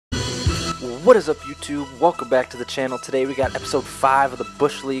What is up, YouTube? Welcome back to the channel. Today we got episode 5 of the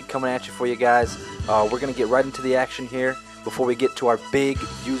Bush League coming at you for you guys. We're going to get right into the action here before we get to our big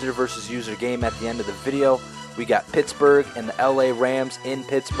user versus user game at the end of the video. We got Pittsburgh and the LA Rams in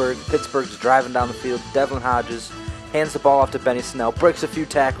Pittsburgh. Pittsburgh's driving down the field. Devlin Hodges hands the ball off to Benny Snell, breaks a few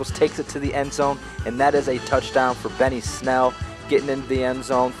tackles, takes it to the end zone, and that is a touchdown for Benny Snell, getting into the end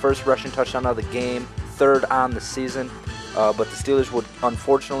zone. First rushing touchdown of the game, third on the season. But the Steelers would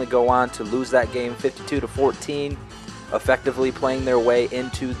unfortunately go on to lose that game 52-14, effectively playing their way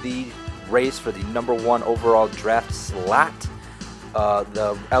into the race for the #1 overall draft slot.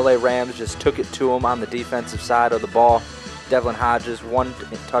 The LA Rams just took it to them on the defensive side of the ball. Devlin Hodges, 1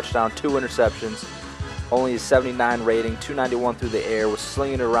 touchdown, 2 interceptions, only a 79 rating, 291 through the air, was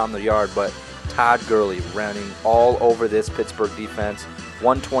slinging it around the yard, but Todd Gurley running all over this Pittsburgh defense.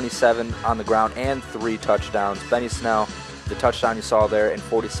 127 on the ground and 3 touchdowns. Benny Snell, the touchdown you saw there, and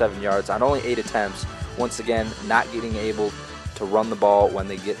 47 yards on only 8 attempts. Once again, not getting able to run the ball when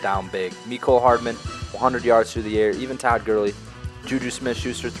they get down big. Mecole Hardman, 100 yards through the air. Even Todd Gurley, Juju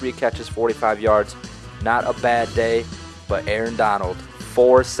Smith-Schuster, 3 catches, 45 yards. Not a bad day, but Aaron Donald,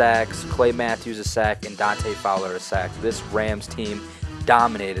 4 sacks, Clay Matthews a sack, and Dante Fowler a sack. This Rams team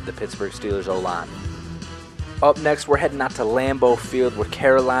dominated the Pittsburgh Steelers O-line. Up next, we're heading out to Lambeau Field where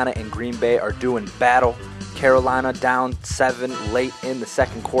Carolina and Green Bay are doing battle. Carolina down 7 late in the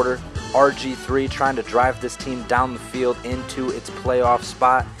second quarter. RG3 trying to drive this team down the field into its playoff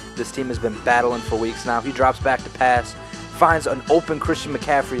spot. This team has been battling for weeks now. He drops back to pass, finds an open Christian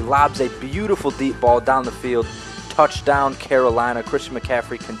McCaffrey, lobs a beautiful deep ball down the field. Touchdown Carolina. Christian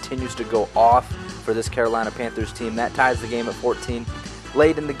McCaffrey continues to go off for this Carolina Panthers team. That ties the game at 14.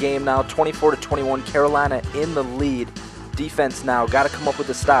 Late in the game now, 24-21, Carolina in the lead. Defense now got to come up with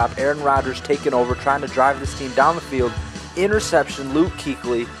a stop. Aaron Rodgers taking over, trying to drive this team down the field. Interception, Luke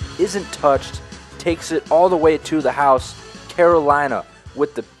Kuechly isn't touched, takes it all the way to the house. Carolina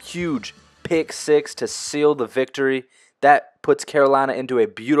with the huge pick 6 to seal the victory. That puts Carolina into a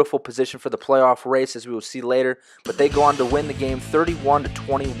beautiful position for the playoff race, as we will see later. But they go on to win the game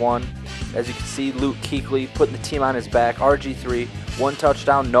 31-21. As you can see, Luke Kuechly putting the team on his back. RG3, 1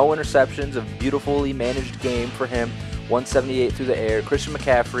 touchdown, no interceptions. A beautifully managed game for him. 178 through the air. Christian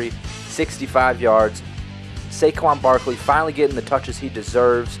McCaffrey, 65 yards. Saquon Barkley finally getting the touches he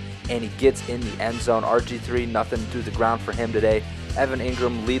deserves, and he gets in the end zone. RG3, nothing through the ground for him today. Evan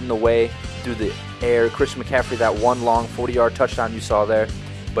Ingram leading the way through the air. Christian McCaffrey, that 1 long 40-yard touchdown you saw there.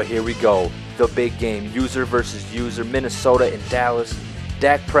 But here we go, the big game, user versus user, Minnesota and Dallas.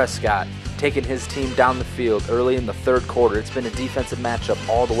 Dak Prescott taking his team down the field early in the third quarter. It's been a defensive matchup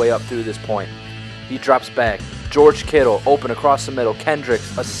all the way up through this point. He drops back. George Kittle open across the middle.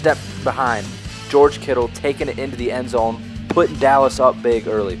 Kendricks a step behind. George Kittle taking it into the end zone, putting Dallas up big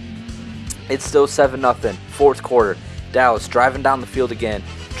early. It's still 7-0, fourth quarter. Dallas driving down the field again.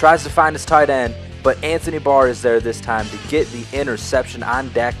 Tries to find his tight end, but Anthony Barr is there this time to get the interception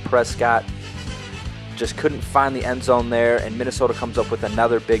on Dak Prescott. Just couldn't find the end zone there, and Minnesota comes up with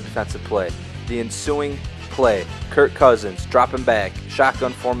another big defensive play. The ensuing play, Kirk Cousins dropping back,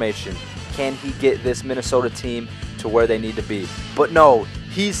 shotgun formation. Can he get this Minnesota team to where they need to be? But no,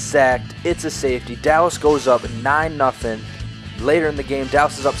 he's sacked. It's a safety. Dallas goes up 9-0. Later in the game,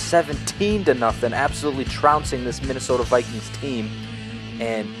 Dallas is up 17-0, absolutely trouncing this Minnesota Vikings team.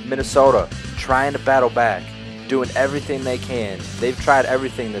 And Minnesota trying to battle back, doing everything they can. They've tried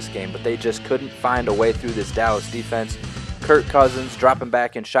everything this game, but they just couldn't find a way through this Dallas defense. Kirk Cousins dropping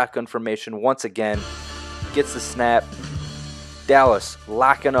back in shotgun formation once again. Gets the snap. Dallas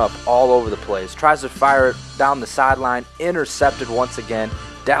locking up all over the place. Tries to fire it down the sideline. Intercepted once again.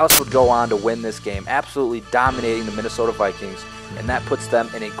 Dallas would go on to win this game, absolutely dominating the Minnesota Vikings, and that puts them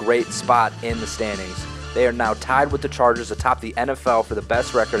in a great spot in the standings. They are now tied with the Chargers atop the NFL for the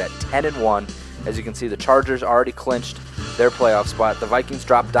best record at 10-1. As you can see, the Chargers already clinched their playoff spot. The Vikings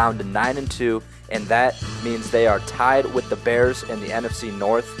dropped down to 9-2, and that means they are tied with the Bears in the NFC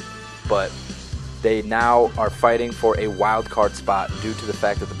North, but they now are fighting for a wild card spot due to the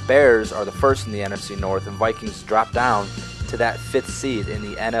fact that the Bears are the first in the NFC North, and Vikings drop down to that 5th seed in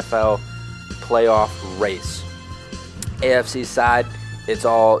the NFL playoff race. AFC side, it's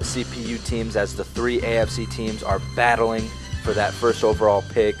all CPU teams, as the 3 AFC teams are battling for that first overall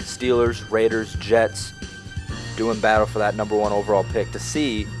pick. Steelers, Raiders, Jets doing battle for that #1 overall pick to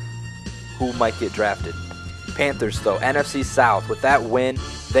see who might get drafted. Panthers, though, NFC South, with that win,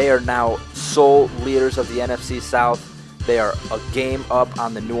 they are now sole leaders of the NFC South. They are a game up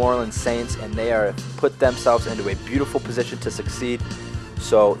on the New Orleans Saints, and they are put themselves into a beautiful position to succeed.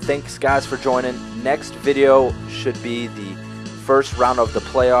 So thanks, guys, for joining. Next video should be the first round of the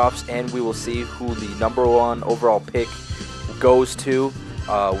playoffs, and we will see who the #1 overall pick goes to.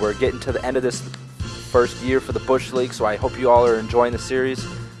 We're getting to the end of this first year for the Bush League, so I hope you all are enjoying the series.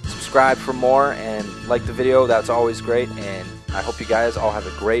 Subscribe for more and like the video. That's always great, and I hope you guys all have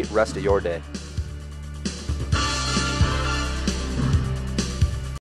a great rest of your day.